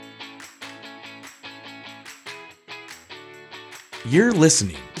You're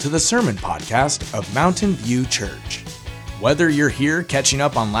listening to the sermon podcast of Mountain View Church. Whether you're here catching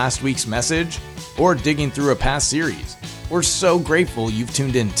up on last week's message or digging through a past series, we're so grateful you've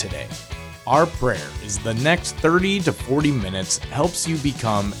tuned in today. Our prayer is the next 30 to 40 minutes helps you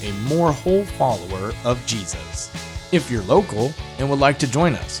become a more whole follower of Jesus. If you're local and would like to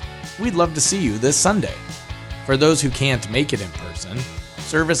join us, we'd love to see you this Sunday. For those who can't make it in person,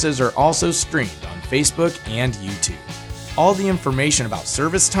 services are also streamed on Facebook and YouTube. All the information about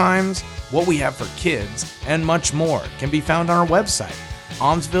service times, what we have for kids, and much more can be found on our website,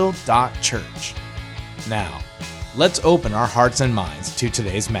 almsville.church. Now, let's open our hearts and minds to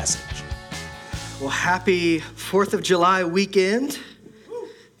today's message. Well, happy 4th of July weekend.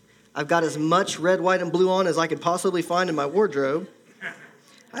 I've got as much red, white, and blue on as I could possibly find in my wardrobe.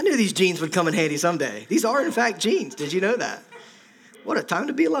 I knew these jeans would come in handy someday. These are, in fact, jeans. Did you know that? What a time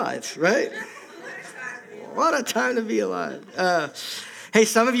to be alive, right? What a time to be alive. Hey,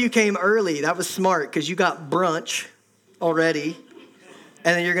 some of you came early. That was smart because you got brunch already,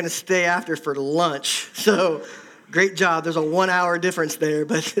 and then you're going to stay after for lunch. So great job. There's a 1 hour difference there,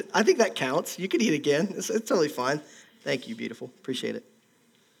 but I think that counts. You could eat again. It's totally fine. Thank you, beautiful. Appreciate it.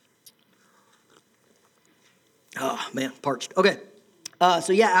 Oh, man, parched. Okay.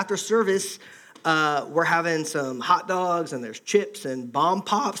 So after service, we're having some hot dogs and there's chips and bomb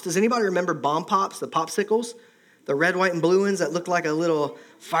pops. Does anybody remember bomb pops, the popsicles? The red, white, and blue ones that look like a little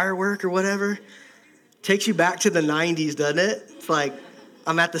firework or whatever? Takes you back to the 90s, doesn't it? It's like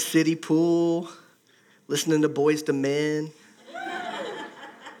I'm at the city pool listening to Boyz II Men.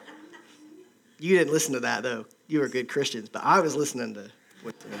 You didn't listen to that, though. You were good Christians, but I was listening to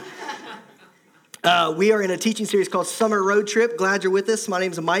Boyz II Men. We are in a teaching series called Summer Road Trip. Glad you're with us. My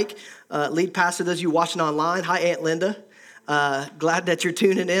name's Mike, lead pastor. Those of you watching online, hi, Aunt Linda. Glad that you're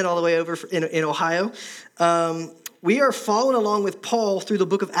tuning in all the way over in Ohio. We are following along with Paul through the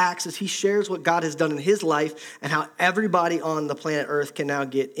book of Acts as he shares what God has done in his life and how everybody on the planet Earth can now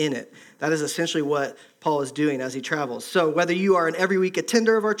get in it. That is essentially what Paul is doing as he travels. So whether you are an every week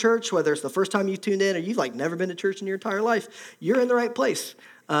attender of our church, whether it's the first time you've tuned in or you've never been to church in your entire life, you're in the right place.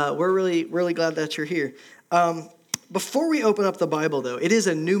 We're really, really glad that you're here. Before we open up the Bible, though, it is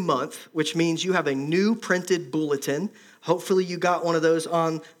a new month, which means you have a new printed bulletin. Hopefully you got one of those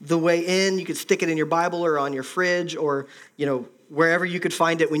on the way in. You could stick it in your Bible or on your fridge or, wherever you could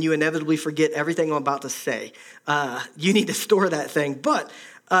find it when you inevitably forget everything I'm about to say. You need to store that thing. But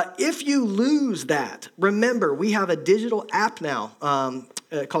if you lose that, remember, we have a digital app now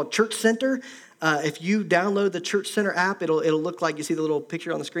called Church Center. If you download the Church Center app, it'll look like you see the little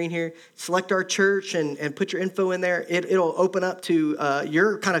picture on the screen here. Select our church and put your info in there. It'll open up to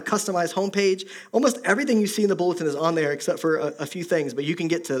your kind of customized homepage. Almost everything you see in the bulletin is on there except for a few things. But you can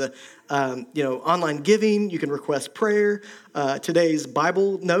get to the online giving. You can request prayer. Today's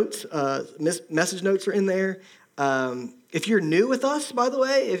Bible notes, message notes are in there. If you're new with us, by the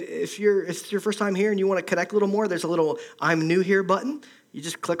way, if it's your first time here and you want to connect a little more, there's a little I'm new here button. You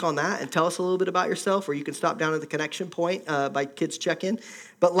just click on that and tell us a little bit about yourself, or you can stop down at the connection point by Kids Check-In.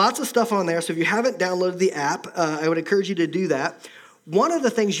 But lots of stuff on there. So if you haven't downloaded the app, I would encourage you to do that. One of the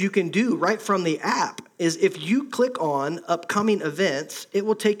things you can do right from the app is if you click on upcoming events, it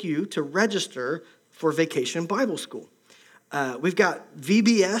will take you to register for Vacation Bible School. We've got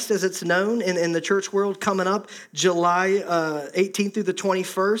VBS, as it's known in the church world, coming up July 18th through the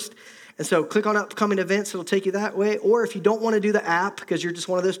 21st. And so click on upcoming events. It'll take you that way. Or if you don't want to do the app because you're just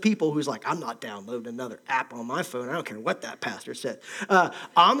one of those people who's like, I'm not downloading another app on my phone. I don't care what that pastor said.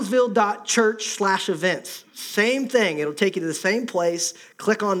 almsville.church/events. Same thing. It'll take you to the same place.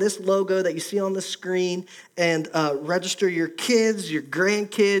 Click on this logo that you see on the screen and register your kids, your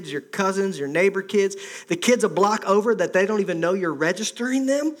grandkids, your cousins, your neighbor kids. The kids a block over that they don't even know you're registering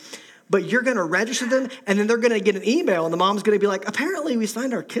them. But you're going to register them, and then they're going to get an email, and the mom's going to be like, apparently we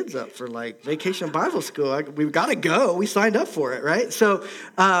signed our kids up for, Vacation Bible School. We've got to go. We signed up for it, right? So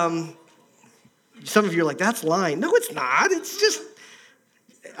some of you are like, that's lying. No, it's not. It's just,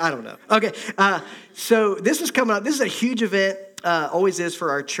 I don't know. Okay, so this is coming up. This is a huge event, always is for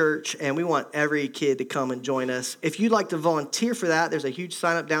our church, and we want every kid to come and join us. If you'd like to volunteer for that, there's a huge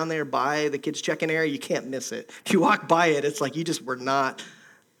sign-up down there by the kids' check-in area. You can't miss it. If you walk by it, it's like you just were not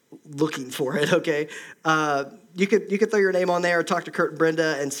looking for it, okay? You could throw your name on there or talk to Kurt and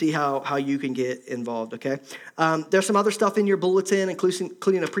Brenda and see how you can get involved, okay? There's some other stuff in your bulletin,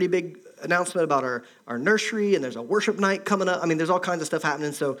 including a pretty big announcement about our nursery, and there's a worship night coming up. I mean, there's all kinds of stuff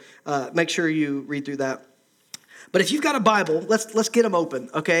happening, so make sure you read through that. But if you've got a Bible, let's get them open,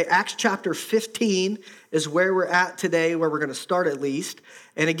 okay? Acts chapter 15 is where we're at today, where we're going to start at least.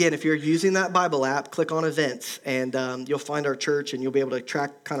 And again, if you're using that Bible app, click on events, and you'll find our church, and you'll be able to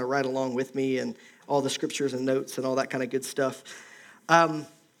track kind of right along with me and all the scriptures and notes and all that kind of good stuff.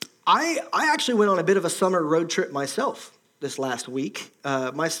 I actually went on a bit of a summer road trip myself this last week.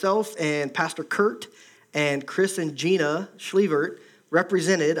 Myself and Pastor Kurt and Chris and Gina Schlevert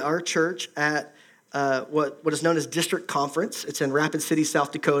represented our church at what is known as District Conference. It's in Rapid City,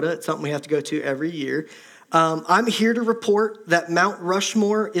 South Dakota. It's something we have to go to every year. I'm here to report that Mount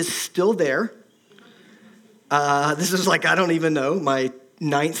Rushmore is still there. This is like, I don't even know, my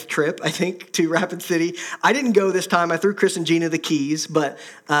 9th trip, I think, to Rapid City. I didn't go this time. I threw Chris and Gina the keys, but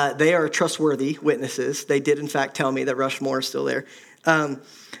they are trustworthy witnesses. They did, in fact, tell me that Rushmore is still there.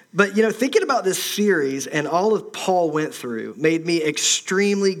 But, thinking about this series and all of Paul went through made me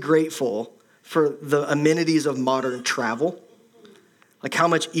extremely grateful for the amenities of modern travel, like how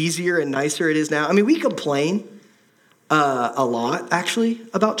much easier and nicer it is now. I mean, we complain a lot, actually,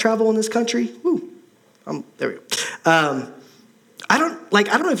 about travel in this country. There we go. I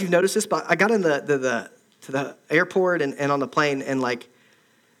don't know if you've noticed this, but I got in to the airport and on the plane, and like,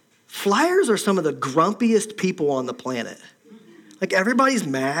 flyers are some of the grumpiest people on the planet. Like, everybody's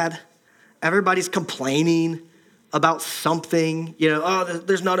mad, everybody's complaining about something.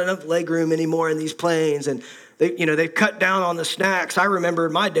 There's not enough legroom anymore in these planes, and they've cut down on the snacks. I remember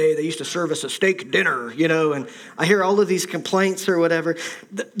in my day they used to serve us a steak dinner, and I hear all of these complaints or whatever.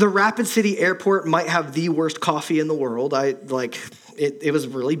 The Rapid City Airport might have the worst coffee in the world. It was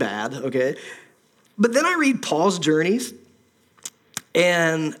really bad, okay? But then I read Paul's journeys,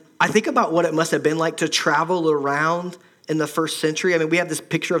 and I think about what it must have been like to travel around in the first century. I mean, we have this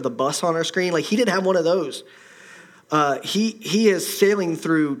picture of the bus on our screen. Like, he didn't have one of those. He is sailing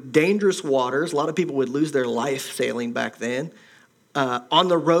through dangerous waters. A lot of people would lose their life sailing back then. On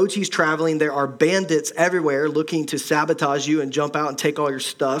the roads he's traveling, there are bandits everywhere looking to sabotage you and jump out and take all your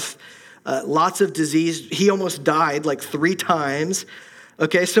stuff. Lots of disease. He almost died like 3 times.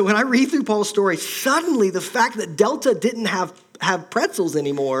 Okay, so when I read through Paul's story, suddenly the fact that Delta didn't have pretzels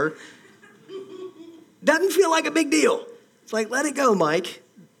anymore doesn't feel like a big deal. It's like, let it go, Mike.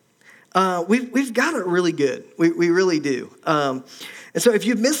 We've got it really good. We really do. And so if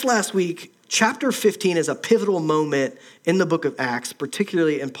you missed last week, chapter 15 is a pivotal moment in the book of Acts,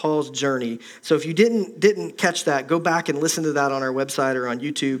 particularly in Paul's journey. So if you didn't catch that, go back and listen to that on our website or on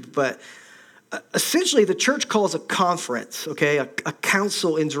YouTube. But essentially, the church calls a conference, okay, a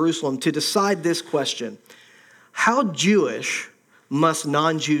council in Jerusalem to decide this question: how Jewish must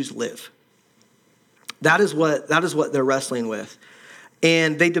non-Jews live? That is what they're wrestling with.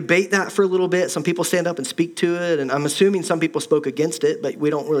 And they debate that for a little bit. Some people stand up and speak to it, and I'm assuming some people spoke against it, but we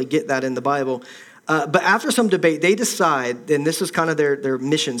don't really get that in the Bible. But after some debate, they decide, and this is kind of their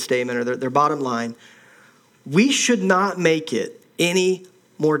mission statement or their bottom line: we should not make it any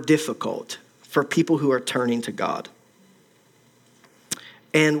more difficult for people who are turning to God.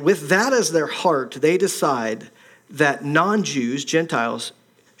 And with that as their heart, they decide that non-Jews, Gentiles,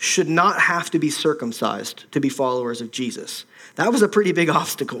 should not have to be circumcised to be followers of Jesus. That was a pretty big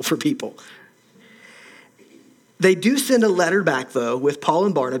obstacle for people. They do send a letter back, though, with Paul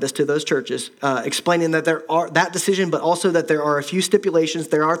and Barnabas to those churches, explaining that there are that decision, but also that there are a few stipulations.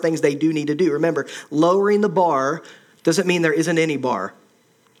 There are things they do need to do. Remember, lowering the bar doesn't mean there isn't any bar.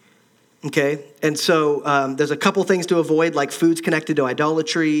 Okay, and so there's a couple things to avoid, like foods connected to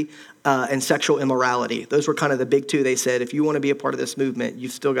idolatry and sexual immorality. Those were kind of the big 2. They said, if you want to be a part of this movement,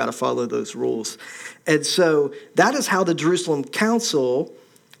 you've still got to follow those rules. And so that is how the Jerusalem Council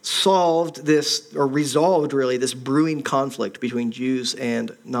solved this, or resolved really, this brewing conflict between Jews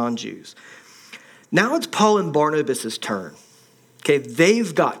and non-Jews. Now it's Paul and Barnabas' turn. Okay,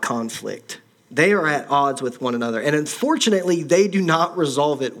 they've got conflict. They are at odds with one another. And unfortunately, they do not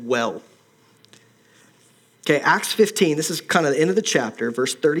resolve it well. Okay, Acts 15, this is kind of the end of the chapter,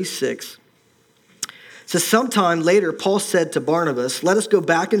 verse 36. It says, sometime later, Paul said to Barnabas, let us go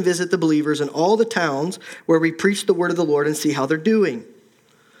back and visit the believers in all the towns where we preach the word of the Lord and see how they're doing.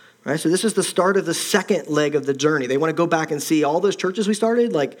 All right, so this is the start of the second leg of the journey. They want to go back and see all those churches we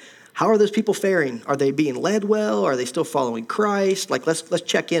started. Like, how are those people faring? Are they being led well? Are they still following Christ? Like, let's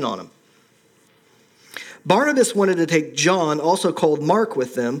check in on them. Barnabas wanted to take John, also called Mark,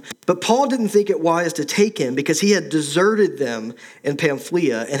 with them, but Paul didn't think it wise to take him because he had deserted them in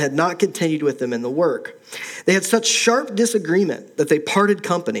Pamphylia and had not continued with them in the work. They had such sharp disagreement that they parted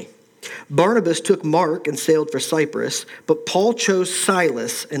company. Barnabas took Mark and sailed for Cyprus, but Paul chose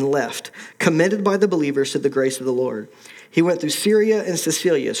Silas and left, commended by the believers to the grace of the Lord. He went through Syria and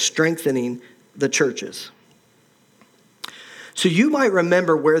Cilicia, strengthening the churches. So you might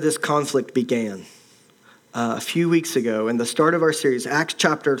remember where this conflict began. A few weeks ago, in the start of our series, Acts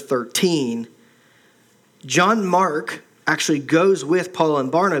chapter 13, John Mark actually goes with Paul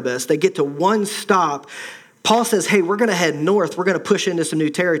and Barnabas. They get to one stop. Paul says, hey, we're going to head north. We're going to push into some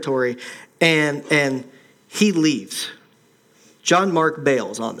new territory. And he leaves. John Mark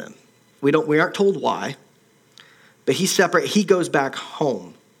bails on them. We aren't told why, but he goes back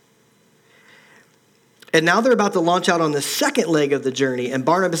home. And now they're about to launch out on the second leg of the journey. And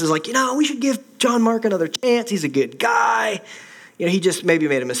Barnabas is like, we should give John Mark another chance. He's a good guy. He just maybe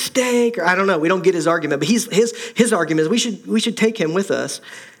made a mistake, or I don't know. We don't get his argument, but his argument is we should take him with us.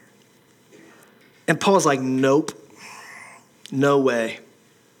 And Paul's like, nope, no way.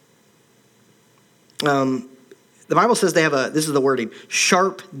 The Bible says they have this is the wording,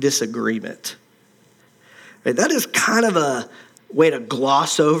 sharp disagreement. Right? That is kind of a way to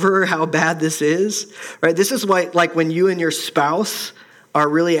gloss over how bad this is, right? This is why, like when you and your spouse are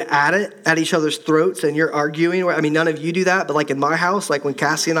really at each other's throats and you're arguing. I mean, none of you do that, but like in my house, like when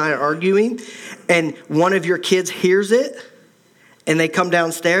Cassie and I are arguing and one of your kids hears it and they come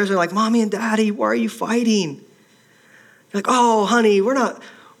downstairs, they're like, Mommy and Daddy, why are you fighting? You're like, oh, honey, we're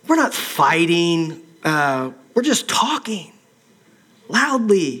not fighting. We're just talking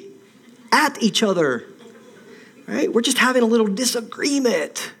loudly at each other. Right? We're just having a little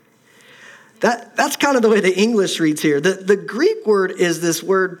disagreement. That's kind of the way the English reads here. The Greek word is this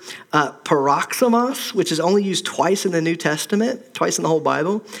word paroxomos, which is only used twice in the New Testament, twice in the whole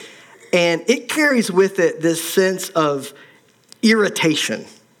Bible. And it carries with it this sense of irritation,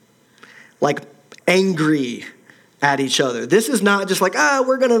 like angry at each other. This is not just like,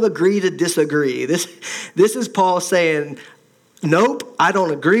 we're going to agree to disagree. This is Paul saying, nope, I don't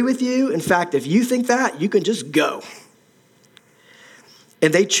agree with you. In fact, if you think that, you can just go.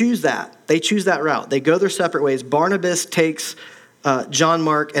 And they choose that. They choose that route. They go their separate ways. Barnabas takes John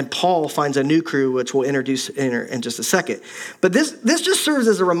Mark, and Paul finds a new crew, which we'll introduce in just a second. But this just serves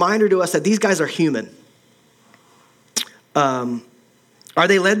as a reminder to us that these guys are human. Are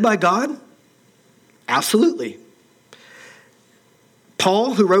they led by God? Absolutely.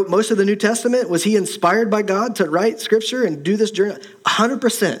 Paul, who wrote most of the New Testament, was he inspired by God to write scripture and do this journey?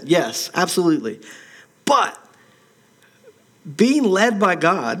 100%, yes, absolutely. But being led by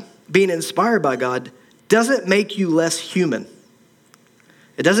God, being inspired by God, doesn't make you less human.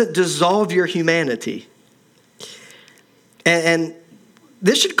 It doesn't dissolve your humanity. And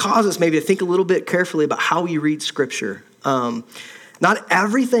this should cause us maybe to think a little bit carefully about how we read scripture. Not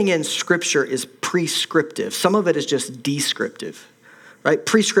everything in scripture is prescriptive. Some of it is just descriptive. Right?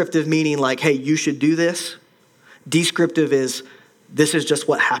 Prescriptive meaning like, hey, you should do this. Descriptive is, this is just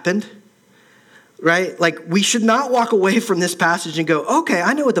what happened. Right? Like we should not walk away from this passage and go, okay,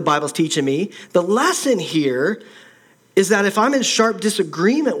 I know what the Bible's teaching me. The lesson here is that if I'm in sharp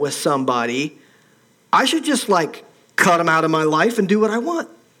disagreement with somebody, I should just like cut them out of my life and do what I want.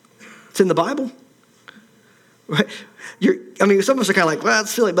 It's in the Bible. Right? Some of us are kind of like, well,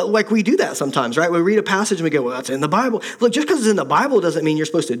 that's silly. But like we do that sometimes, right? We read a passage and we go, well, that's in the Bible. Look, just because it's in the Bible doesn't mean you're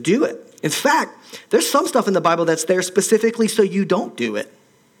supposed to do it. In fact, there's some stuff in the Bible that's there specifically so you don't do it.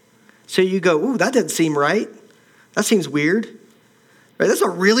 So you go, ooh, that doesn't seem right. That seems weird. Right? That's a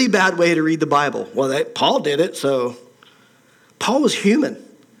really bad way to read the Bible. Well, Paul did it, so Paul was human.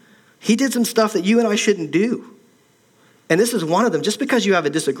 He did some stuff that you and I shouldn't do. And this is one of them. Just because you have a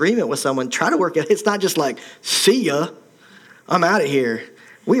disagreement with someone, try to work it. It's not just like, see ya, I'm out of here.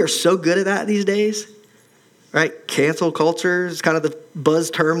 We are so good at that these days, right? Cancel culture is kind of the buzz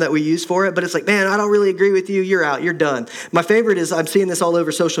term that we use for it. But it's like, man, I don't really agree with you. You're out. You're done. My favorite is I'm seeing this all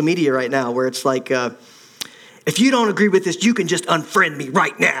over social media right now where it's like, if you don't agree with this, you can just unfriend me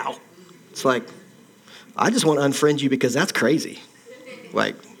right now. It's like, I just want to unfriend you because that's crazy.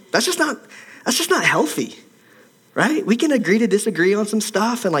 Like, that's just not healthy. Right? We can agree to disagree on some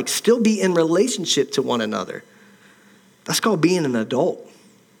stuff and like still be in relationship to one another. That's called being an adult.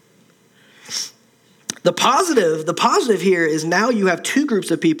 The positive here is now you have two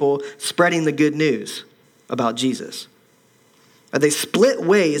groups of people spreading the good news about Jesus. They split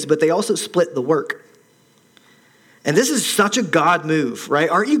ways, but they also split the work. And this is such a God move, right?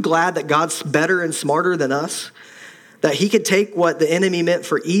 Aren't you glad that God's better and smarter than us? That he could take what the enemy meant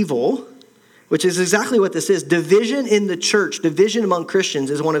for evil, which is exactly what this is. Division in the church, division among Christians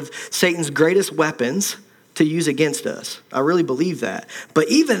is one of Satan's greatest weapons to use against us. I really believe that. But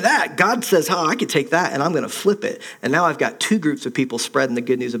even that, God says, I could take that and I'm going to flip it. And now I've got two groups of people spreading the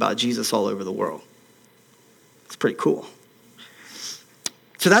good news about Jesus all over the world. It's pretty cool.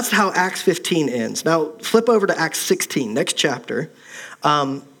 So that's how Acts 15 ends. Now flip over to Acts 16, next chapter.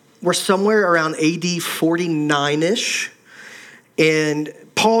 We're somewhere around AD 49-ish. And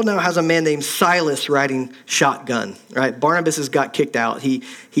Paul now has a man named Silas riding shotgun, right? Barnabas has got kicked out. He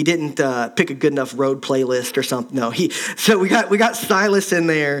didn't pick a good enough road playlist or something. No, so we got Silas in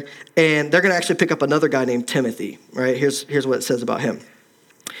there, and they're going to actually pick up another guy named Timothy, right? Here's what it says about him.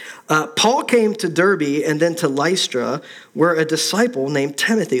 Paul came to Derbe and then to Lystra, where a disciple named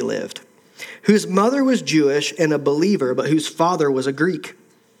Timothy lived, whose mother was Jewish and a believer, but whose father was a Greek.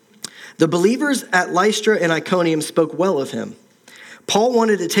 The believers at Lystra and Iconium spoke well of him. Paul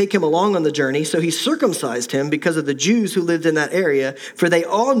wanted to take him along on the journey, so he circumcised him because of the Jews who lived in that area, for they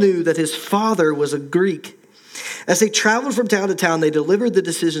all knew that his father was a Greek. As they traveled from town to town, they delivered the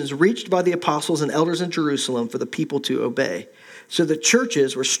decisions reached by the apostles and elders in Jerusalem for the people to obey. So the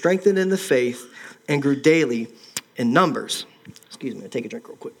churches were strengthened in the faith and grew daily in numbers. Excuse me, I'll take a drink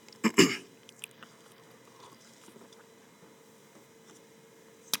real quick.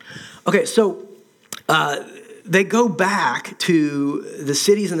 Okay, so they go back to the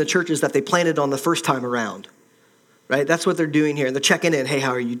cities and the churches that they planted on the first time around, right? That's what they're doing here. And they're checking in. Hey, how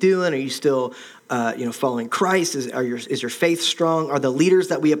are you doing? Are you still, following Christ? Is your faith strong? Are the leaders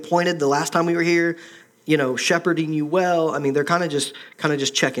that we appointed the last time we were here, shepherding you well? I mean, they're kind of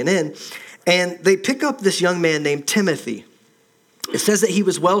just checking in. And they pick up this young man named Timothy. It says that he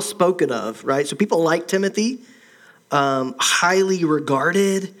was well spoken of, right? So people like Timothy, highly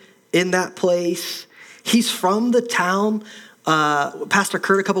regarded in that place. He's from the town. Pastor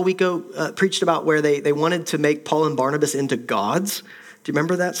Kurt a couple weeks ago preached about where they wanted to make Paul and Barnabas into gods. Do you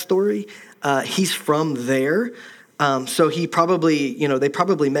remember that story? He's from there. So he probably, they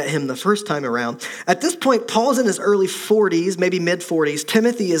probably met him the first time around. At this point, Paul's in his early 40s, maybe mid 40s.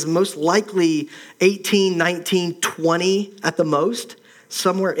 Timothy is most likely 18, 19, 20 at the most,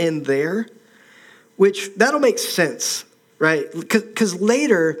 somewhere in there, which that'll make sense, right? Because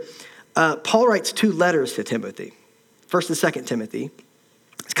later, Paul writes 2 letters to Timothy, 1st and 2nd Timothy.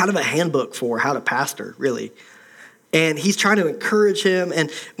 It's kind of a handbook for how to pastor, really. And he's trying to encourage him. And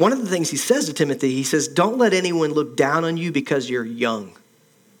one of the things he says to Timothy, he says, don't let anyone look down on you because you're young.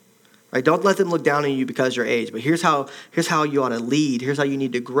 Right? Don't let them look down on you because you're aged. But here's how you ought to lead. Here's how you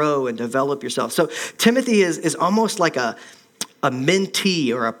need to grow and develop yourself. So Timothy is almost like a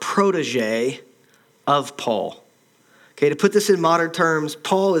mentee or a protege of Paul. Okay, to put this in modern terms,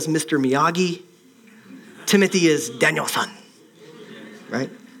 Paul is Mr. Miyagi. Timothy is Daniel-san. Right?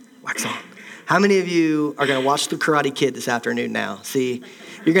 Wax on. How many of you are going to watch The Karate Kid this afternoon now? See,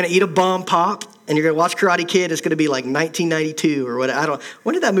 you're going to eat a bomb pop, and you're going to watch Karate Kid. It's going to be like 1992 or what.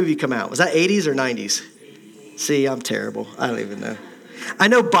 When did that movie come out? Was that 80s or 90s? See, I'm terrible. I don't even know. I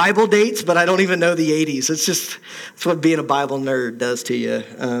know Bible dates, but I don't even know the 80s. It's what being a Bible nerd does to you.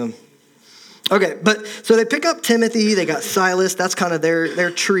 Okay, but so they pick up Timothy. They got Silas. That's kind of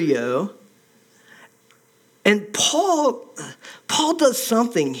their trio. And Paul does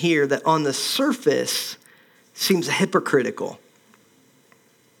something here that on the surface seems hypocritical.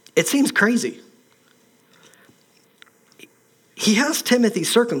 It seems crazy. He has Timothy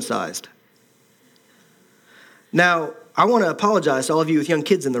circumcised. Now, I want to apologize to all of you with young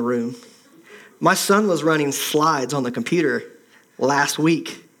kids in the room. My son was running slides on the computer last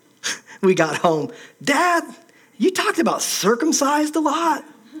week. We got home. Dad, you talked about circumcised a lot.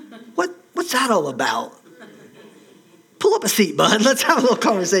 What's that all about? Pull up a seat, bud. Let's have a little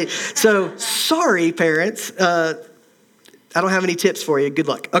conversation. So, sorry, parents. I don't have any tips for you. Good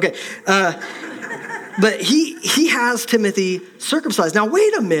luck. Okay. But he has Timothy circumcised. Now,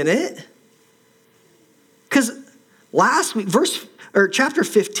 wait a minute. Because last week, chapter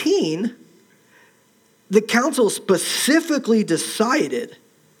 15, the council specifically decided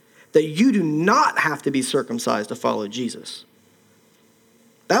that you do not have to be circumcised to follow Jesus.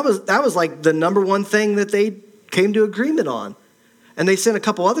 That was like the number one thing that they came to agreement on. And they sent a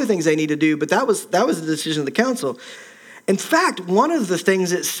couple other things they need to do, but that was the decision of the council. In fact, one of the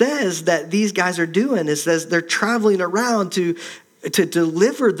things it says that these guys are doing is that they're traveling around to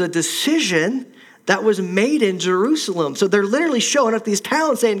deliver the decision that was made in Jerusalem. So they're literally showing up these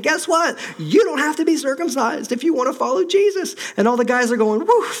towns saying, guess what? You don't have to be circumcised if you want to follow Jesus. And all the guys are going,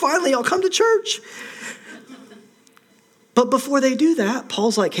 woo, finally I'll come to church. But before they do that,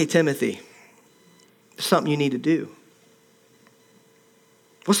 Paul's like, hey, Timothy, there's something you need to do.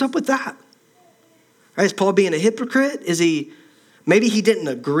 What's up with that? Right, is Paul being a hypocrite? Maybe he didn't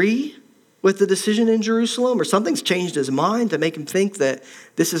agree with the decision in Jerusalem, or something's changed his mind to make him think that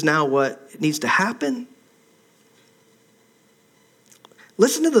this is now what needs to happen?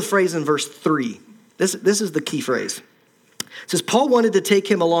 Listen to the phrase in verse 3. This is the key phrase. It says, Paul wanted to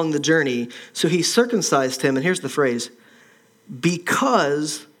take him along the journey, so he circumcised him, and here's the phrase,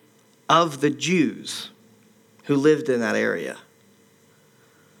 because of the Jews who lived in that area.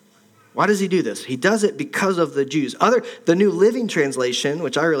 Why does he do this? He does it because of the Jews. The New Living Translation,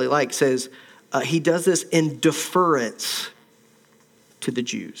 which I really like, says he does this in deference to the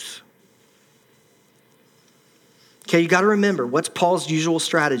Jews. Okay, you got to remember, what's Paul's usual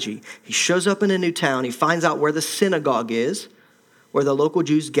strategy? He shows up in a new town. He finds out where the synagogue is, where the local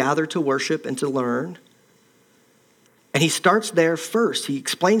Jews gather to worship and to learn. And he starts there first. He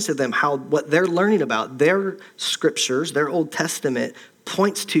explains to them how what they're learning about, their scriptures, their Old Testament,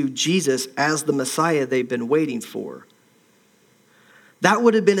 points to Jesus as the Messiah they've been waiting for. That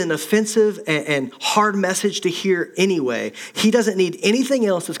would have been an offensive and hard message to hear anyway. He doesn't need anything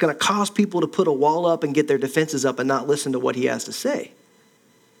else that's going to cause people to put a wall up and get their defenses up and not listen to what he has to say.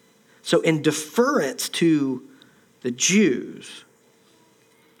 So in deference to the Jews,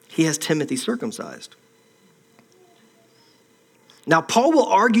 he has Timothy circumcised. Now, Paul will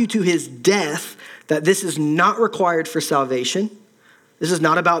argue to his death that this is not required for salvation. This is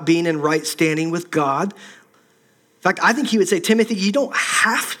not about being in right standing with God. In fact, I think he would say, Timothy, you don't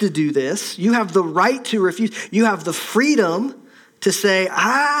have to do this. You have the right to refuse. You have the freedom to say,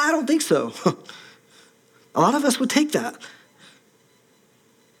 I don't think so. A lot of us would take that.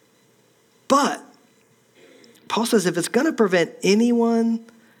 But Paul says if it's going to prevent anyone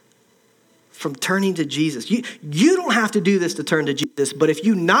from turning to Jesus, you don't have to do this to turn to Jesus, but if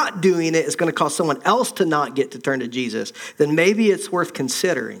you not doing it is going to cause someone else to not get to turn to Jesus, then maybe it's worth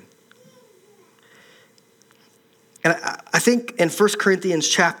considering. And I think in 1 Corinthians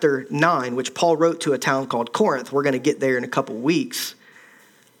chapter 9, which Paul wrote to a town called Corinth, we're going to get there in a couple weeks.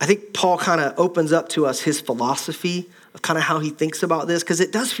 I think Paul kind of opens up to us his philosophy of kind of how he thinks about this, because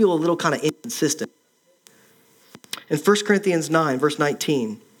it does feel a little kind of inconsistent. In 1 Corinthians 9, verse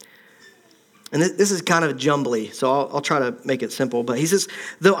 19, and this is kind of jumbly, so I'll try to make it simple. But he says,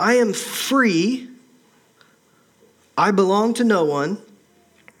 though I am free, I belong to no one.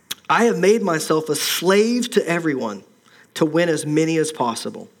 I have made myself a slave to everyone to win as many as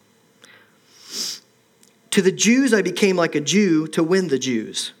possible. To the Jews, I became like a Jew to win the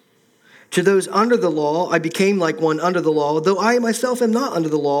Jews. To those under the law, I became like one under the law, though I myself am not under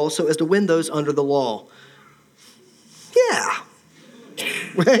the law, so as to win those under the law. Yeah.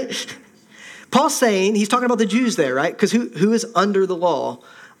 Right? Paul's saying, he's talking about the Jews there, right? Because who is under the law?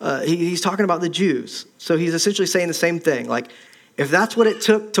 He's talking about the Jews. So he's essentially saying the same thing. Like, if that's what it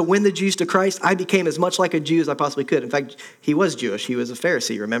took to win the Jews to Christ, I became as much like a Jew as I possibly could. In fact, he was Jewish. He was a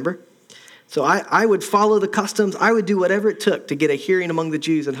Pharisee, remember? So I would follow the customs. I would do whatever it took to get a hearing among the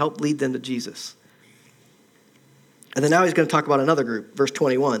Jews and help lead them to Jesus. And then now he's going to talk about another group, verse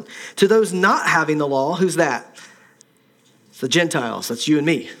 21. To those not having the law, who's that? It's the Gentiles. That's you and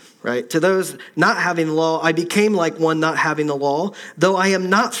me, right? To those not having the law, I became like one not having the law, though I am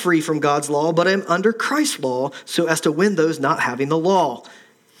not free from God's law, but I am under Christ's law, so as to win those not having the law.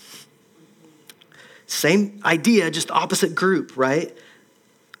 Same idea, just opposite group, right?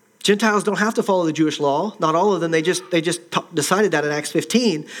 Gentiles don't have to follow the Jewish law. Not all of them. They just decided that in Acts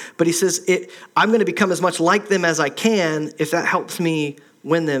 15. But he says, I'm going to become as much like them as I can if that helps me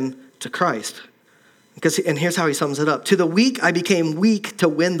win them to Christ. And here's how he sums it up. To the weak, I became weak to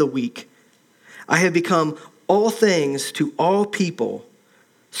win the weak. I have become all things to all people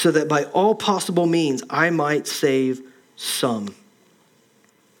so that by all possible means I might save some.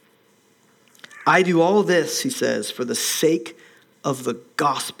 I do all this, he says, for the sake of the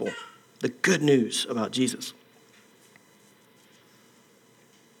gospel, the good news about Jesus.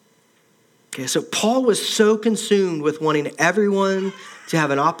 Okay, so Paul was so consumed with wanting everyone to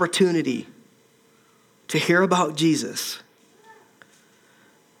have an opportunity to hear about Jesus,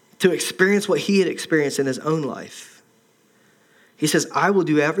 to experience what he had experienced in his own life. He says, I will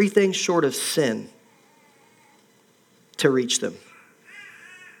do everything short of sin to reach them.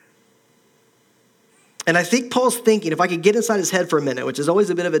 And I think Paul's thinking, if I could get inside his head for a minute, which is always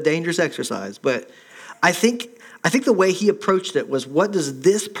a bit of a dangerous exercise, but I think the way he approached it was, what does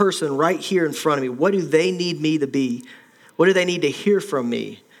this person right here in front of me, what do they need me to be? What do they need to hear from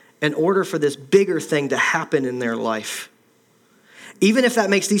me in order for this bigger thing to happen in their life? Even if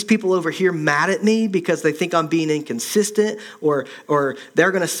that makes these people over here mad at me because they think I'm being inconsistent, or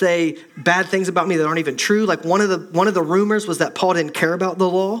they're going to say bad things about me that aren't even true. Like one of the rumors was that Paul didn't care about the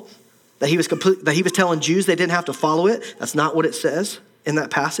law, that he was telling Jews they didn't have to follow it. That's not what it says in that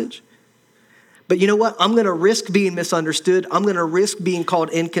passage. But you know what? I'm going to risk being misunderstood. I'm going to risk being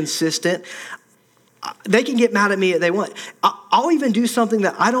called inconsistent. They can get mad at me if they want. I'll even do something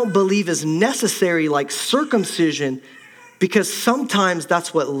that I don't believe is necessary, like circumcision, because sometimes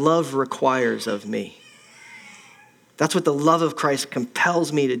that's what love requires of me. That's what the love of Christ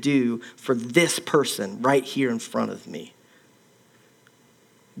compels me to do for this person right here in front of me.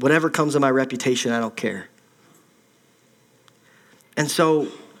 Whatever comes of my reputation, I don't care. And so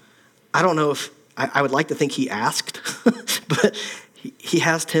I don't know if, I would like to think he asked, but he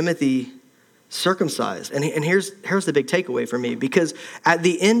has Timothy circumcised. And here's the big takeaway for me, because at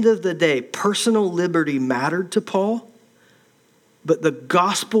the end of the day, personal liberty mattered to Paul, but the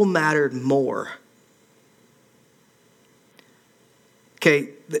gospel mattered more. Okay,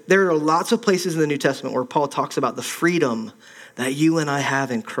 there are lots of places in the New Testament where Paul talks about the freedom that you and I have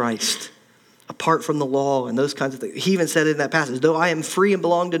in Christ, apart from the law and those kinds of things. He even said it in that passage, though I am free and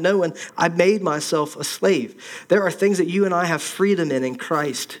belong to no one, I made myself a slave. There are things that you and I have freedom in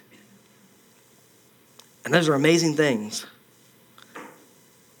Christ. And those are amazing things.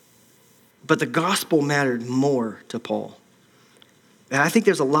 But the gospel mattered more to Paul. And I think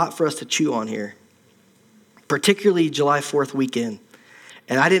there's a lot for us to chew on here, particularly July 4th weekend.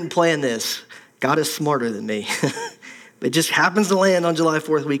 And I didn't plan this. God is smarter than me. It just happens to land on July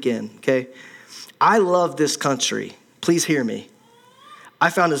 4th weekend, okay? I love this country. Please hear me. I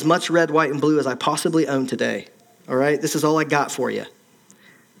found as much red, white, and blue as I possibly own today, all right? This is all I got for you.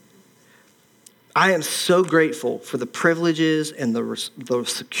 I am so grateful for the privileges and the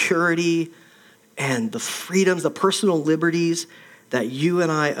security and the freedoms, the personal liberties that you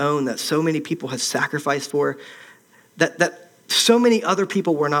and I own, that so many people have sacrificed for, that so many other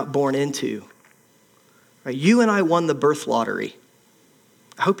people were not born into. Right? You and I won the birth lottery.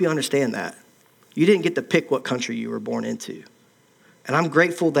 I hope you understand that. You didn't get to pick what country you were born into. And I'm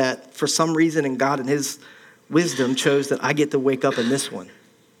grateful that for some reason, and God in his wisdom chose that I get to wake up in this one.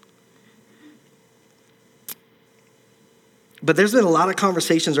 But there's been a lot of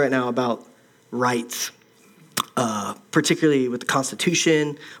conversations right now about rights, particularly with the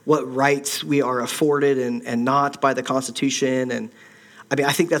Constitution, what rights we are afforded and not by the Constitution. And I mean,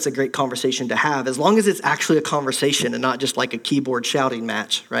 I think that's a great conversation to have, as long as it's actually a conversation and not just like a keyboard shouting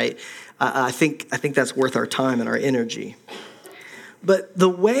match, right? I think that's worth our time and our energy. But the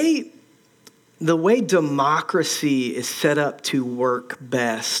way democracy is set up to work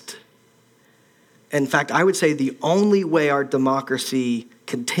best, in fact, I would say the only way our democracy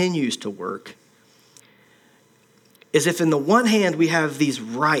continues to work is if, in the one hand, we have these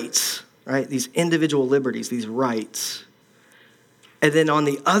rights, right? These individual liberties, these rights. And then on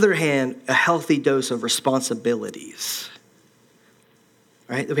the other hand, a healthy dose of responsibilities,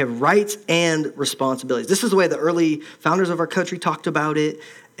 right? We have rights and responsibilities. This is the way the early founders of our country talked about it,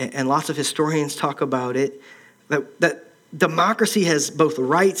 and lots of historians talk about it, that democracy has both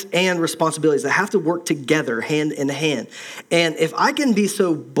rights and responsibilities that have to work together, hand in hand. And if I can be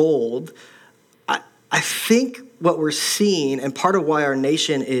so bold, I think what we're seeing, and part of why our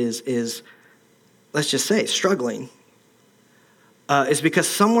nation is let's just say, struggling, is because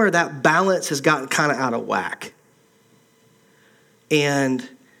somewhere that balance has gotten kind of out of whack. And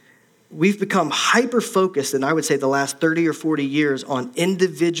we've become hyper-focused, and I would say the last 30 or 40 years, on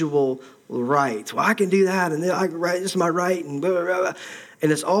individual rights. Well, I can do that, and this is my right, and blah, blah, blah.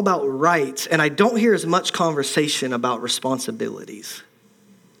 And it's all about rights. And I don't hear as much conversation about responsibilities.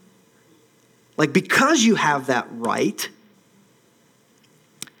 Like, because you have that right,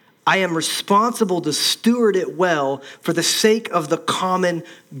 I am responsible to steward it well for the sake of the common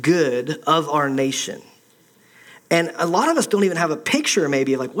good of our nation. And a lot of us don't even have a picture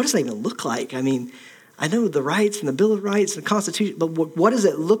maybe of like, what does that even look like? I mean, I know the rights and the Bill of Rights and the Constitution, but what does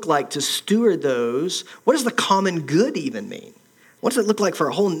it look like to steward those? What does the common good even mean? What does it look like for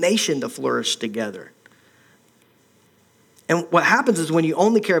a whole nation to flourish together? And what happens is when you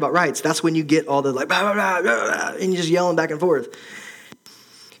only care about rights, that's when you get all the like, blah, blah, blah, blah, blah, and you're just yelling back and forth.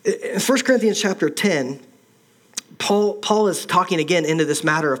 In 1 Corinthians chapter 10, Paul is talking again into this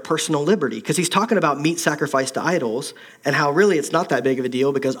matter of personal liberty, because he's talking about meat sacrificed to idols and how really it's not that big of a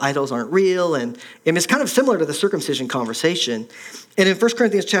deal because idols aren't real. And it's kind of similar to the circumcision conversation. And in 1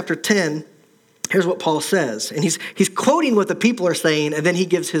 Corinthians chapter 10, here's what Paul says. And he's quoting what the people are saying, and then he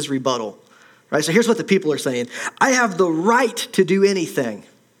gives his rebuttal. Right? So here's what the people are saying. I have the right to do anything.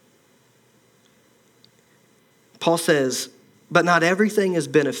 Paul says, but not everything is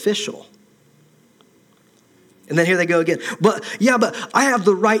beneficial. And then here they go again. But I have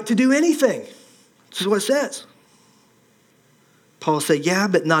the right to do anything. This is what it says. Paul said, yeah,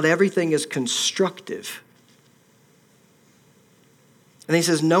 but not everything is constructive. And he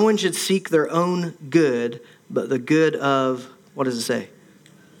says, no one should seek their own good, but the good of, what does it say?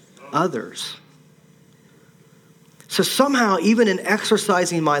 Others. So somehow, even in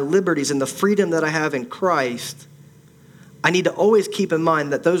exercising my liberties and the freedom that I have in Christ, I need to always keep in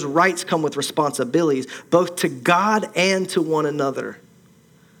mind that those rights come with responsibilities, both to God and to one another.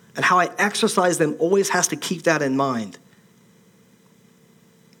 And how I exercise them always has to keep that in mind.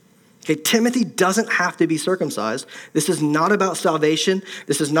 Okay, Timothy doesn't have to be circumcised. This is not about salvation.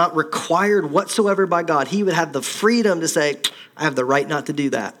 This is not required whatsoever by God. He would have the freedom to say, I have the right not to do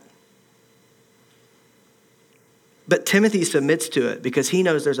that. But Timothy submits to it because he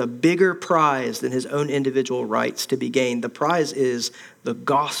knows there's a bigger prize than his own individual rights to be gained. The prize is the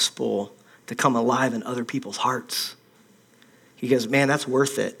gospel to come alive in other people's hearts. He goes, man, that's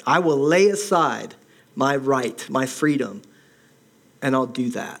worth it. I will lay aside my right, my freedom, and I'll do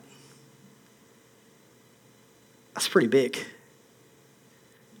that. That's pretty big.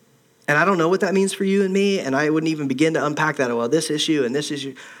 And I don't know what that means for you and me, and I wouldn't even begin to unpack that. Well, this issue and this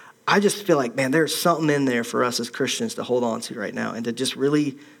issue. I just feel like, man, there's something in there for us as Christians to hold on to right now and to just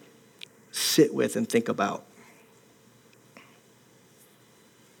really sit with and think about.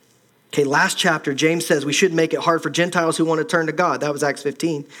 Okay, last chapter, James says we shouldn't make it hard for Gentiles who want to turn to God. That was Acts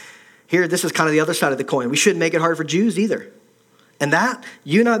 15. Here, this is kind of the other side of the coin. We shouldn't make it hard for Jews either. And that,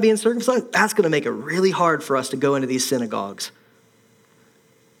 you not being circumcised, that's going to make it really hard for us to go into these synagogues.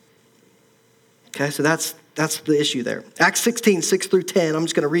 Okay, so that's the issue there. Acts 16, 6 through 10, I'm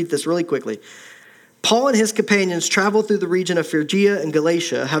just going to read this really quickly. Paul and his companions traveled through the region of Phrygia and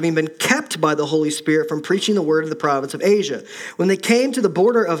Galatia, having been kept by the Holy Spirit from preaching the word in the province of Asia. When they came to the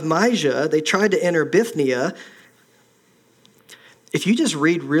border of Mysia, they tried to enter Bithynia. If you just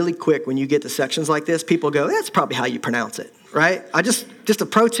read really quick when you get to sections like this, people go, that's probably how you pronounce it, right? Just a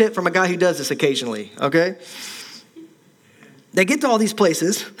pro tip from a guy who does this occasionally, okay? They get to all these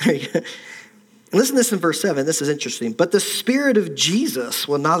places. And listen to this in verse 7. This is interesting. But the Spirit of Jesus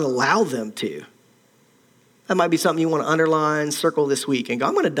will not allow them to. That might be something you want to underline, circle this week, and go,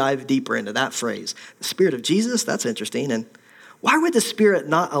 I'm going to dive deeper into that phrase. The Spirit of Jesus, that's interesting. And why would the Spirit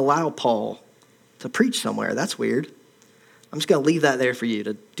not allow Paul to preach somewhere? That's weird. I'm just going to leave that there for you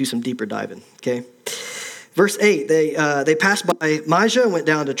to do some deeper diving, okay? Verse 8, they passed by Mysia and went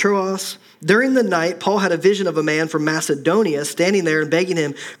down to Troas. During the night, Paul had a vision of a man from Macedonia standing there and begging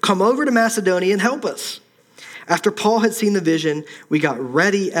him, come over to Macedonia and help us. After Paul had seen the vision, we got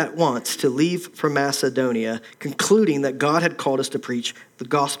ready at once to leave for Macedonia, concluding that God had called us to preach the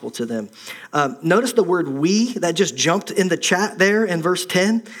gospel to them. Notice the word we that just jumped in the chat there in verse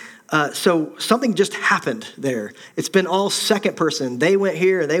 10. So something just happened there. It's been all second person. They went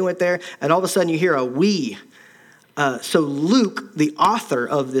here and they went there, and all of a sudden you hear a we. So Luke, the author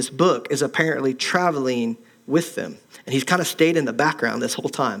of this book, is apparently traveling with them. And he's kind of stayed in the background this whole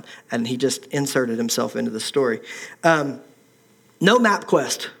time, and he just inserted himself into the story. No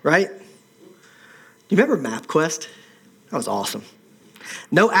MapQuest, right? Do you remember MapQuest? That was awesome.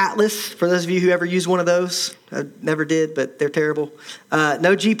 No Atlas, for those of you who ever used one of those. I never did, but they're terrible.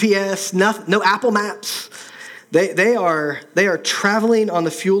 No GPS, no Apple Maps. They are traveling on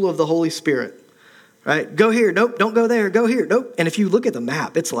the fuel of the Holy Spirit. Right? Go here. Nope. Don't go there. Go here. Nope. And if you look at the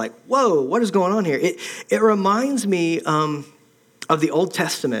map, it's like, whoa, what is going on here? It reminds me of the Old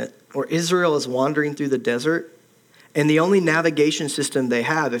Testament where Israel is wandering through the desert. And the only navigation system they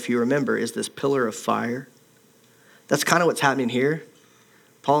have, if you remember, is this pillar of fire. That's kind of what's happening here.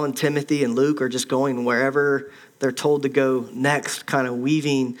 Paul and Timothy and Luke are just going wherever they're told to go next, kind of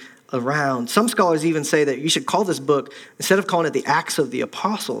weaving around. Some scholars even say that you should call this book, instead of calling it the Acts of the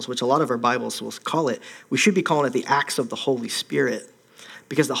Apostles, which a lot of our Bibles will call it, we should be calling it the Acts of the Holy Spirit,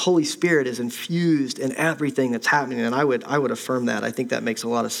 because the Holy Spirit is infused in everything that's happening, and I would affirm that. I think that makes a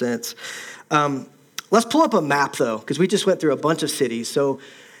lot of sense. Let's pull up a map, though, because we just went through a bunch of cities. So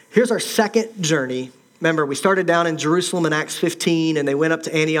here's our second journey. Remember, we started down in Jerusalem in Acts 15, and they went up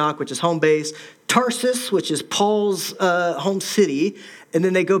to Antioch, which is home base, Tarsus, which is Paul's home city, and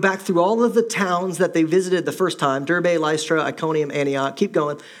then they go back through all of the towns that they visited the first time, Derbe, Lystra, Iconium, Antioch, keep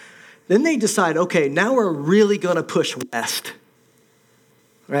going. Then they decide, okay, now we're really going to push west.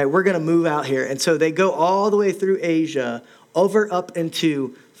 Right, we're going to move out here. And so they go all the way through Asia, over up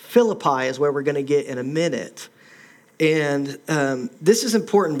into Philippi is where we're going to get in a minute. And this is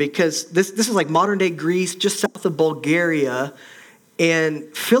important because this is like modern day Greece, just south of Bulgaria.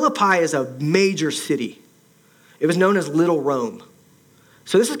 And Philippi is a major city. It was known as Little Rome.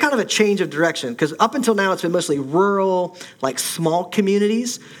 So this is kind of a change of direction because up until now it's been mostly rural, like small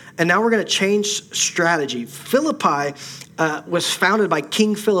communities. And now we're going to change strategy. Philippi was founded by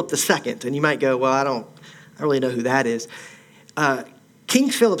King Philip II. And you might go, well, I don't really know who that is.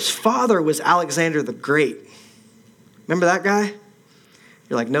 King Philip's father was Alexander the Great. Remember that guy?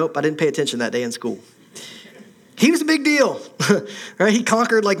 You're like, nope, I didn't pay attention that day in school. He was a big deal, right? He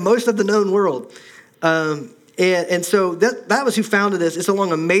conquered like most of the known world. And so that was who founded this. It's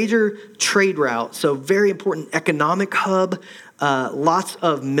along a major trade route, so very important economic hub. Lots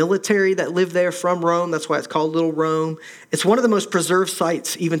of military that lived there from Rome. That's why it's called Little Rome. It's one of the most preserved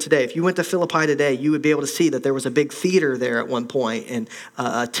sites even today. If you went to Philippi today, you would be able to see that there was a big theater there at one point and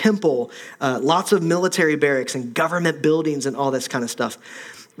a temple, lots of military barracks and government buildings and all this kind of stuff.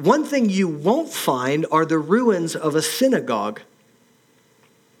 One thing you won't find are the ruins of a synagogue.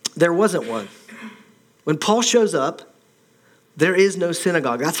 There wasn't one. When Paul shows up, there is no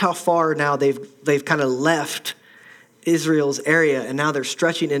synagogue. That's how far now they've kind of left Israel's area, and now they're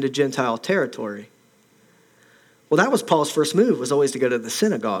stretching into Gentile territory. Well, that was Paul's first move, was always to go to the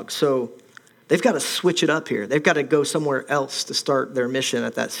synagogue. So they've got to switch it up here. They've got to go somewhere else to start their mission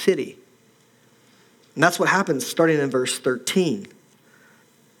at that city. And that's what happens starting in verse 13. It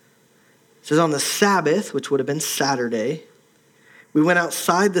says, on the Sabbath, which would have been Saturday, we went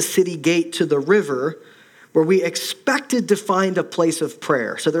outside the city gate to the river where we expected to find a place of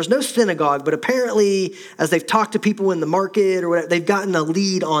prayer. So there's no synagogue, but apparently as they've talked to people in the market or whatever, they've gotten a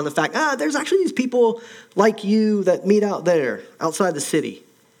lead on the fact, there's actually these people like you that meet out there outside the city.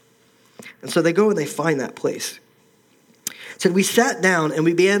 And so they go and they find that place. It said, we sat down and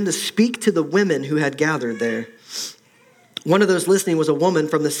we began to speak to the women who had gathered there. One of those listening was a woman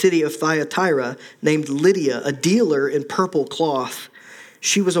from the city of Thyatira named Lydia, a dealer in purple cloth.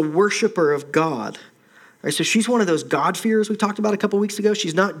 She was a worshiper of God. All right, so she's one of those God-fearers we talked about a couple weeks ago.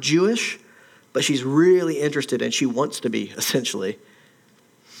 She's not Jewish, but she's really interested, and she wants to be, essentially.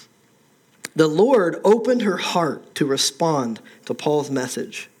 The Lord opened her heart to respond to Paul's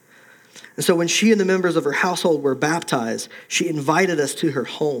message. And so when she and the members of her household were baptized, she invited us to her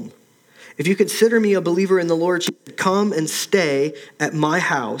home. If you consider me a believer in the Lord, she said, come and stay at my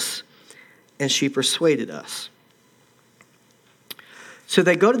house. And she persuaded us. So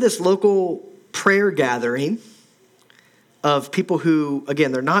they go to this local prayer gathering of people who,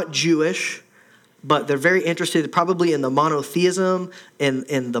 again, they're not Jewish, but they're very interested probably in the monotheism and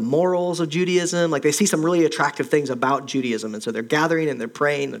in the morals of Judaism. Like they see some really attractive things about Judaism. And so they're gathering and they're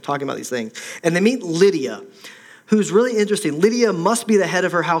praying, they're talking about these things. And they meet Lydia, who's really interesting. Lydia must be the head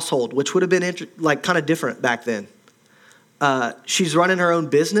of her household, which would have been kind of different back then. She's running her own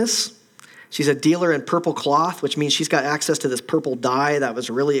business. She's a dealer in purple cloth, which means she's got access to this purple dye that was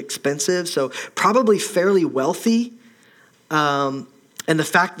really expensive. So probably fairly wealthy. And the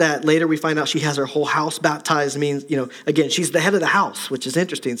fact that later we find out she has her whole house baptized means, again, she's the head of the house, which is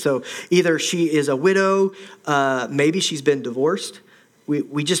interesting. So either she is a widow, maybe she's been divorced.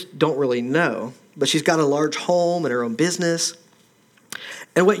 We just don't really know. But she's got a large home and her own business.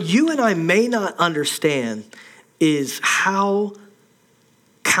 And what you and I may not understand is how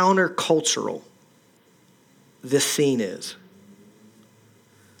countercultural this scene is.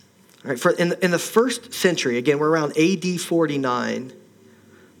 All right, in the first century, again, we're around AD 49,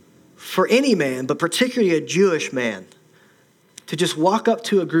 for any man, but particularly a Jewish man, to just walk up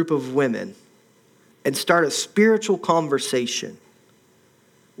to a group of women and start a spiritual conversation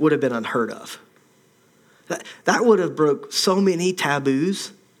would have been unheard of. That would have broke so many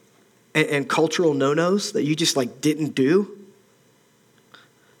taboos and cultural no-nos that you just didn't do.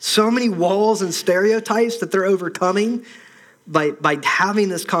 So many walls and stereotypes that they're overcoming by having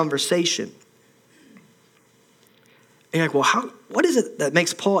this conversation. And you're like, well, what is it that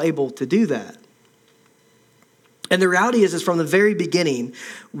makes Paul able to do that? And the reality is from the very beginning,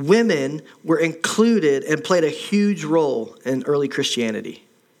 women were included and played a huge role in early Christianity.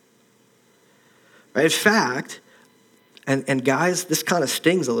 Right? In fact, and guys, this kind of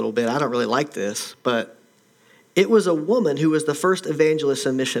stings a little bit. I don't really like this, but it was a woman who was the first evangelist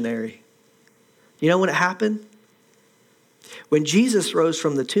and missionary. You know when it happened? When Jesus rose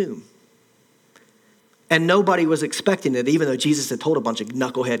from the tomb. And nobody was expecting it, even though Jesus had told a bunch of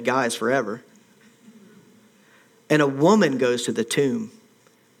knucklehead guys forever. And a woman goes to the tomb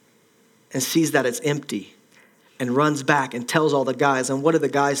and sees that it's empty and runs back and tells all the guys. And what do the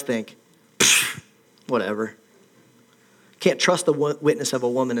guys think? Pfft, whatever. Can't trust the witness of a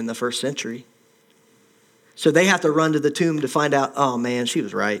woman in the first century. So they have to run to the tomb to find out, oh man, she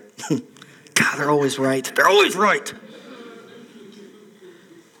was right. God, they're always right. They're always right.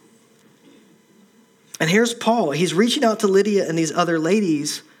 And here's Paul. He's reaching out to Lydia and these other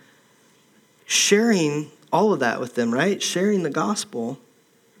ladies, sharing all of that with them, right? Sharing the gospel.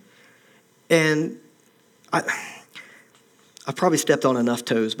 And I probably stepped on enough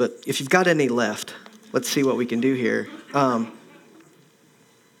toes, but if you've got any left, let's see what we can do here.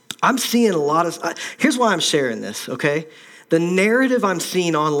 I'm seeing a lot of, here's why I'm sharing this, okay? The narrative I'm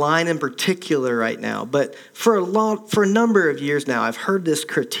seeing online in particular right now, but for a number of years now, I've heard this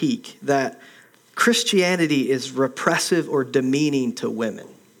critique that Christianity is repressive or demeaning to women.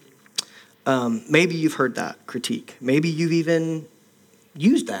 Maybe you've heard that critique. Maybe you've even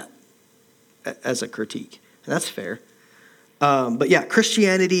used that as a critique. And that's fair. But yeah,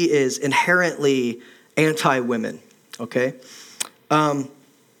 Christianity is inherently anti-women, okay? I've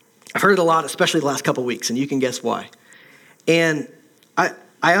heard it a lot, especially the last couple of weeks, and you can guess why. And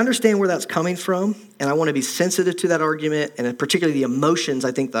I understand where that's coming from, and I want to be sensitive to that argument, and particularly the emotions,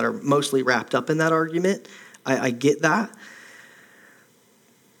 I think, that are mostly wrapped up in that argument. I get that.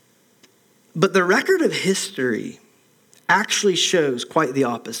 But the record of history actually shows quite the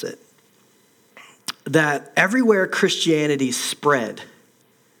opposite. That everywhere Christianity spread,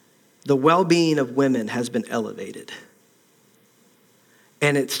 the well-being of women has been elevated.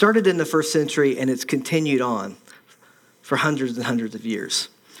 And it started in the first century, and it's continued on for hundreds and hundreds of years.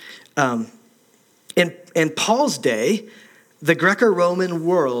 In Paul's day, the Greco-Roman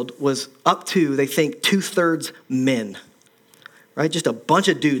world was up to, they think, 2/3 men, right? Just a bunch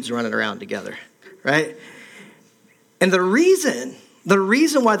of dudes running around together, right? And the reason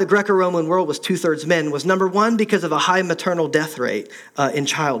why the Greco-Roman world was 2/3 men was, number one, because of a high maternal death rate in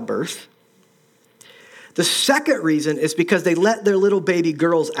childbirth. The second reason is because they let their little baby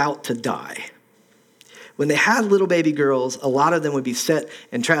girls out to die. When they had little baby girls, a lot of them would be set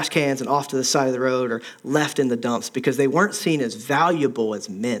in trash cans and off to the side of the road or left in the dumps because they weren't seen as valuable as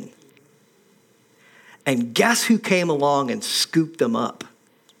men. And guess who came along and scooped them up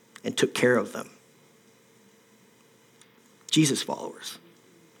and took care of them? Jesus followers.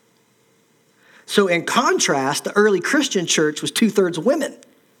 So in contrast, the early Christian church was 2/3 women.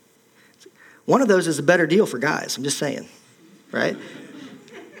 One of those is a better deal for guys, I'm just saying, right?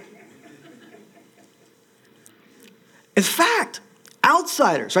 In fact,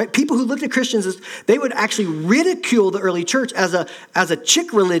 outsiders, right? People who looked at Christians as, they would actually ridicule the early church as a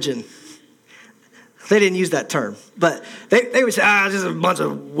chick religion. They didn't use that term, but they would say, this is a bunch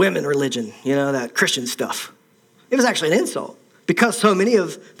of women religion, that Christian stuff. It was actually an insult because so many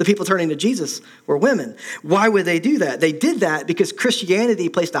of the people turning to Jesus were women. Why would they do that? They did that because Christianity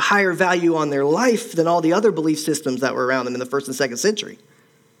placed a higher value on their life than all the other belief systems that were around them in the first and second century.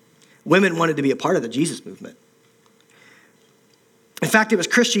 Women wanted to be a part of the Jesus movement. In fact, it was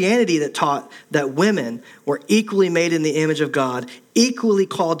Christianity that taught that women were equally made in the image of God, equally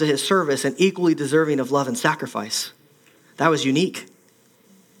called to his service, and equally deserving of love and sacrifice. That was unique.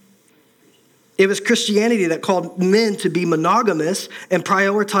 It was Christianity that called men to be monogamous and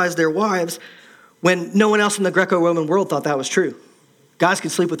prioritize their wives when no one else in the Greco-Roman world thought that was true. Guys could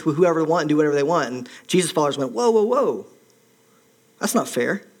sleep with whoever they want and do whatever they want. And Jesus followers went, whoa, whoa, whoa. That's not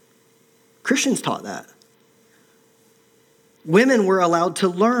fair. Christians taught that. Women were allowed to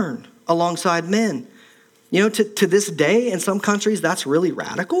learn alongside men. To this day, in some countries, that's really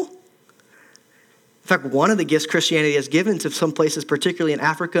radical. In fact, one of the gifts Christianity has given to some places, particularly in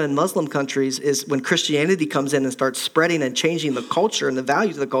Africa and Muslim countries, is when Christianity comes in and starts spreading and changing the culture and the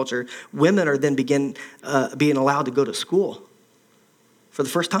values of the culture, women are then being allowed to go to school for the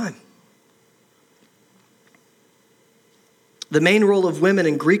first time. The main role of women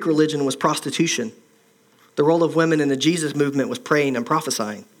in Greek religion was prostitution. The role of women in the Jesus movement was praying and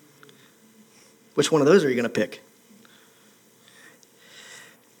prophesying. Which one of those are you going to pick?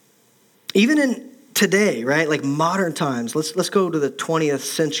 Even in today, right, like modern times, let's go to the 20th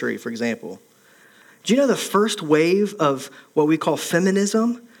century, for example. Do you know the first wave of what we call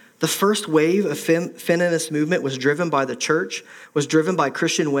feminism? The first wave of feminist movement was driven by the church, was driven by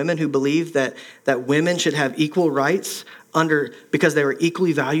Christian women who believed that women should have equal rights because they were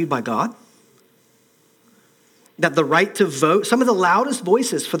equally valued by God. That the right to vote, some of the loudest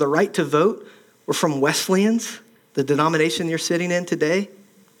voices for the right to vote were from Wesleyans, the denomination you're sitting in today.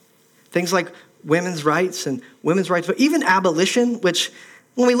 Things like women's rights and women's rights, but even abolition, which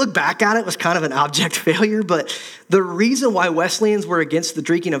when we look back at it was kind of an abject failure, but the reason why Wesleyans were against the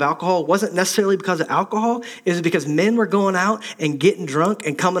drinking of alcohol wasn't necessarily because of alcohol, it was because men were going out and getting drunk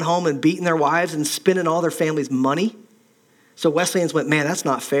and coming home and beating their wives and spending all their family's money. So Wesleyans went, man, that's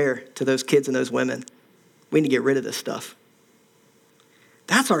not fair to those kids and those women. We need to get rid of this stuff.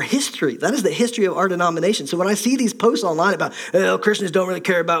 That's our history. That is the history of our denomination. So when I see these posts online about, Christians don't really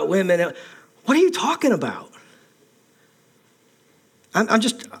care about women, what are you talking about? I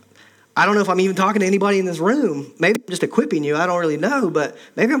don't know if I'm even talking to anybody in this room. Maybe I'm just equipping you. I don't really know, but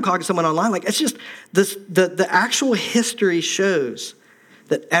maybe I'm talking to someone online. Like, it's just this, the actual history shows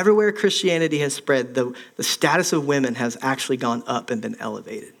that everywhere Christianity has spread, the status of women has actually gone up and been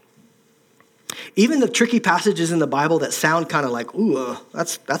elevated. Even the tricky passages in the Bible that sound kind of like, ooh,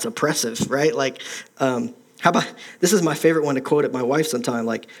 that's oppressive, right? Like, how about, this is my favorite one to quote at my wife sometime,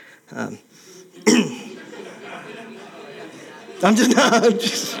 like, I'm just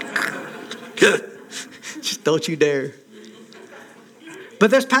Just don't you dare. But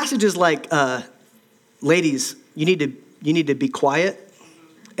there's passages like, ladies, you need to be quiet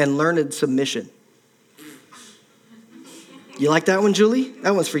and learn in submission. You like that one, Julie?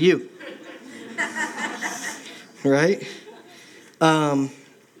 That one's for you. Right?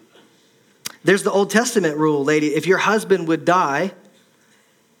 There's the Old Testament rule, lady. If your husband would die,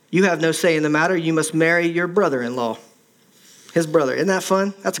 you have no say in the matter. You must marry your brother-in-law, his brother. Isn't that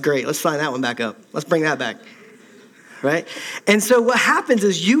fun? That's great. Let's sign that one back up. Let's bring that back. Right? And so what happens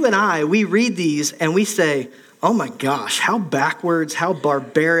is you and I, we read these and we say, oh my gosh, how backwards, how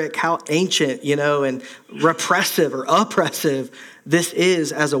barbaric, how ancient, and repressive or oppressive this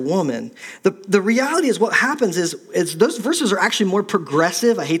is as a woman. The reality is what happens is those verses are actually more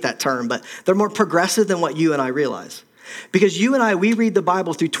progressive. I hate that term, but they're more progressive than what you and I realize. Because you and I, we read the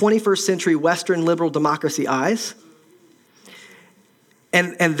Bible through 21st century Western liberal democracy eyes.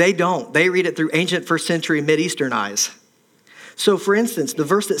 And they don't. They read it through ancient first century Mideastern eyes. So for instance, the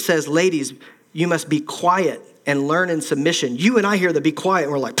verse that says, ladies, you must be quiet and learn in submission. You and I hear the be quiet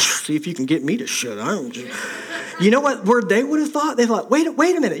and we're like, see if you can get me to shut up. You know what word they would have thought? They thought, wait a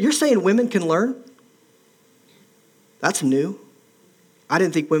minute, you're saying women can learn? That's new. I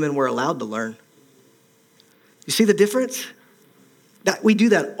didn't think women were allowed to learn. You see the difference? That we do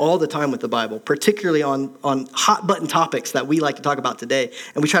that all the time with the Bible, particularly on hot button topics that we like to talk about today.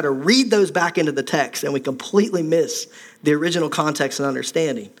 And we try to read those back into the text and we completely miss the original context and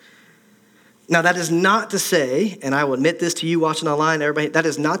understanding. Now, that is not to say, and I will admit this to you watching online, everybody, that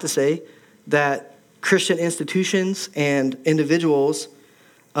is not to say that Christian institutions and individuals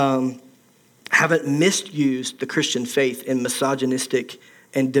haven't misused the Christian faith in misogynistic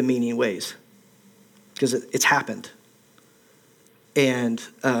and demeaning ways. Because it's happened. And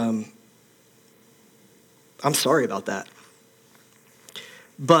I'm sorry about that.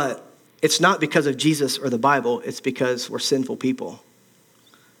 But it's not because of Jesus or the Bible. It's because we're sinful people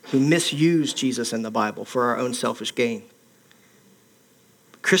who misuse Jesus and the Bible for our own selfish gain.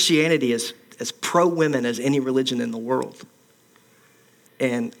 Christianity is as pro-women as any religion in the world.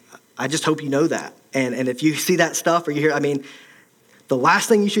 And I just hope you know that. And if you see that stuff or you hear, the last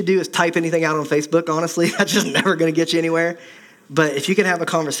thing you should do is type anything out on Facebook, honestly. That's just never going to get you anywhere. But if you can have a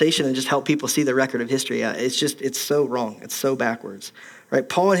conversation and just help people see the record of history, it's so wrong. It's so backwards. Right?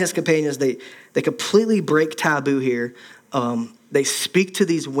 Paul and his companions, they completely break taboo here. They speak to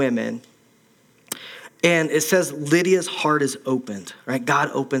these women. And it says Lydia's heart is opened. Right?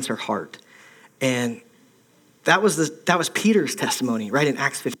 God opens her heart. And that was Peter's testimony, right? In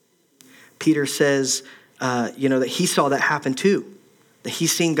Acts 15, Peter says, that he saw that happen too. That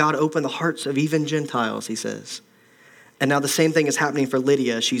he's seen God open the hearts of even Gentiles, he says. And now the same thing is happening for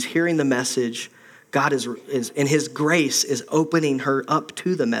Lydia. She's hearing the message. God is in his grace is opening her up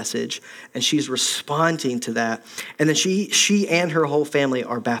to the message, and she's responding to that. And then she and her whole family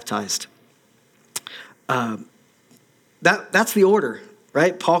are baptized. That's the order,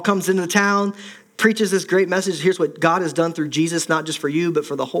 right? Paul comes into the town, preaches this great message. Here's what God has done through Jesus, not just for you, but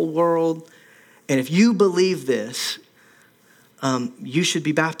for the whole world. And if you believe this, you should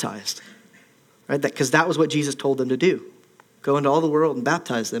be baptized, right? Because that was what Jesus told them to do. Go into all the world and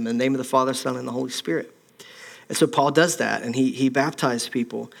baptize them in the name of the Father, Son, and the Holy Spirit. And so Paul does that, and he baptized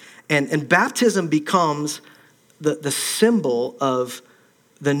people. And baptism becomes the symbol of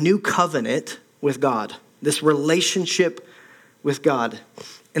the new covenant with God, this relationship with God.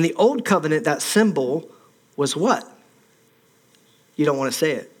 In the old covenant, that symbol was what? You don't want to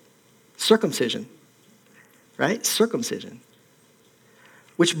say it. Circumcision, right? Circumcision.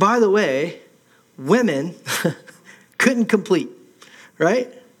 Which, by the way, women couldn't complete,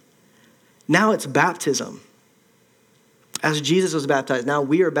 right? Now it's baptism. As Jesus was baptized, now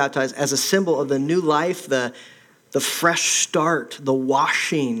we are baptized as a symbol of the new life, the fresh start, the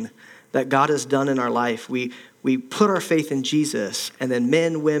washing that God has done in our life. We put our faith in Jesus, and then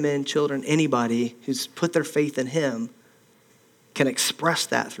men, women, children, anybody who's put their faith in him can express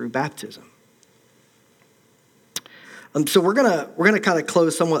that through baptism. So we're gonna kind of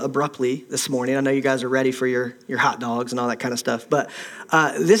close somewhat abruptly this morning. I know you guys are ready for your hot dogs and all that kind of stuff, but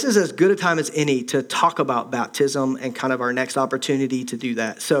this is as good a time as any to talk about baptism and kind of our next opportunity to do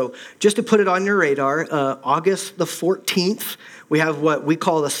that. So just to put it on your radar, August the 14th, we have what we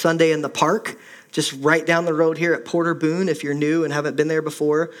call the Sunday in the Park, just right down the road here at Porter Boone if you're new and haven't been there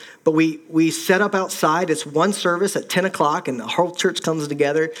before. But we set up outside. It's one service at 10 o'clock, and the whole church comes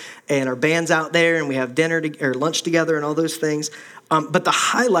together, and our band's out there, and we have dinner or lunch together and all those things. But the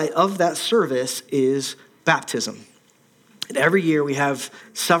highlight of that service is baptism. And every year we have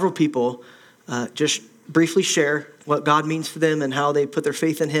several people just briefly share what God means to them and how they put their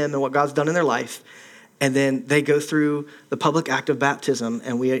faith in him and what God's done in their life. And then they go through the public act of baptism,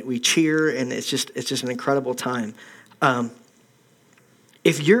 and we cheer, and it's just an incredible time.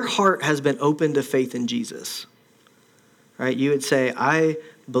 If your heart has been open to faith in Jesus, right, you would say, I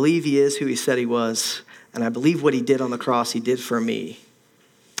believe he is who he said he was, and I believe what he did on the cross, he did for me.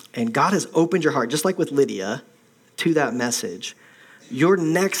 And God has opened your heart, just like with Lydia, to that message. Your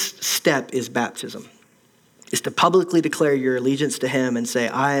next step is baptism. Is to publicly declare your allegiance to him and say,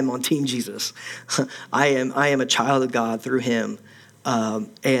 I am on Team Jesus. I am a child of God through him.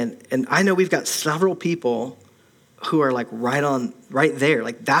 And I know we've got several people who are like right there.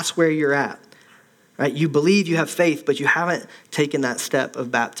 Like that's where you're at. Right? You believe, you have faith, but you haven't taken that step of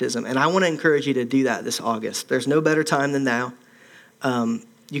baptism. And I want to encourage you to do that this August. There's no better time than now.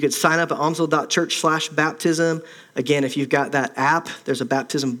 You could sign up at almsville.church/baptism. Again, if you've got that app, there's a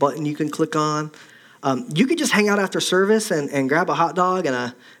baptism button you can click on. You could just hang out after service and grab a hot dog and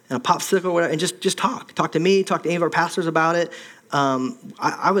a popsicle or whatever and just talk. Talk to me, talk to any of our pastors about it.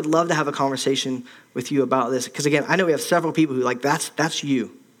 I would love to have a conversation with you about this because, again, I know we have several people who like, that's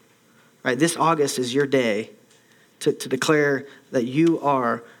you. Right? This August is your day to declare that you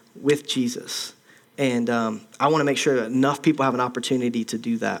are with Jesus. And I want to make sure that enough people have an opportunity to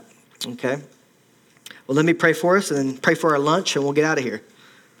do that. Okay? Well, let me pray for us and then pray for our lunch and we'll get out of here.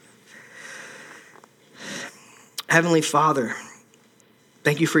 Heavenly Father,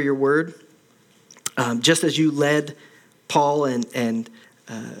 thank you for your word. Just as you led Paul and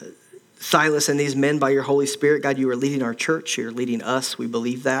Silas and these men by your Holy Spirit, God, you are leading our church. You're leading us. We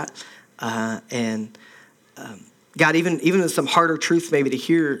believe that. And God, even some harder truth maybe to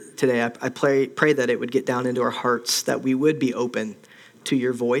hear today, I pray that it would get down into our hearts, that we would be open to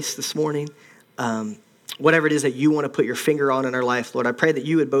your voice this morning. Whatever it is that you want to put your finger on in our life, Lord, I pray that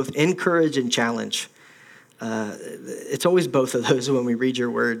you would both encourage and challenge. It's always both of those when we read your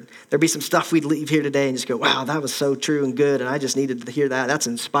word. There'd be some stuff we'd leave here today and just go, wow, that was so true and good, and I just needed to hear that. That's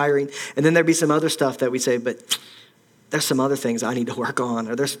inspiring. And then there'd be some other stuff that we say, but there's some other things I need to work on,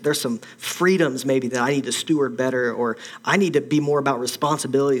 or there's some freedoms maybe that I need to steward better, or I need to be more about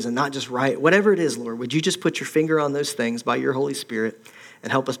responsibilities and not just right. Whatever it is, Lord, would you just put your finger on those things by your Holy Spirit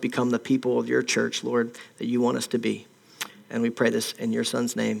and help us become the people of your church, Lord, that you want us to be. And we pray this in your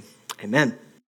Son's name. Amen.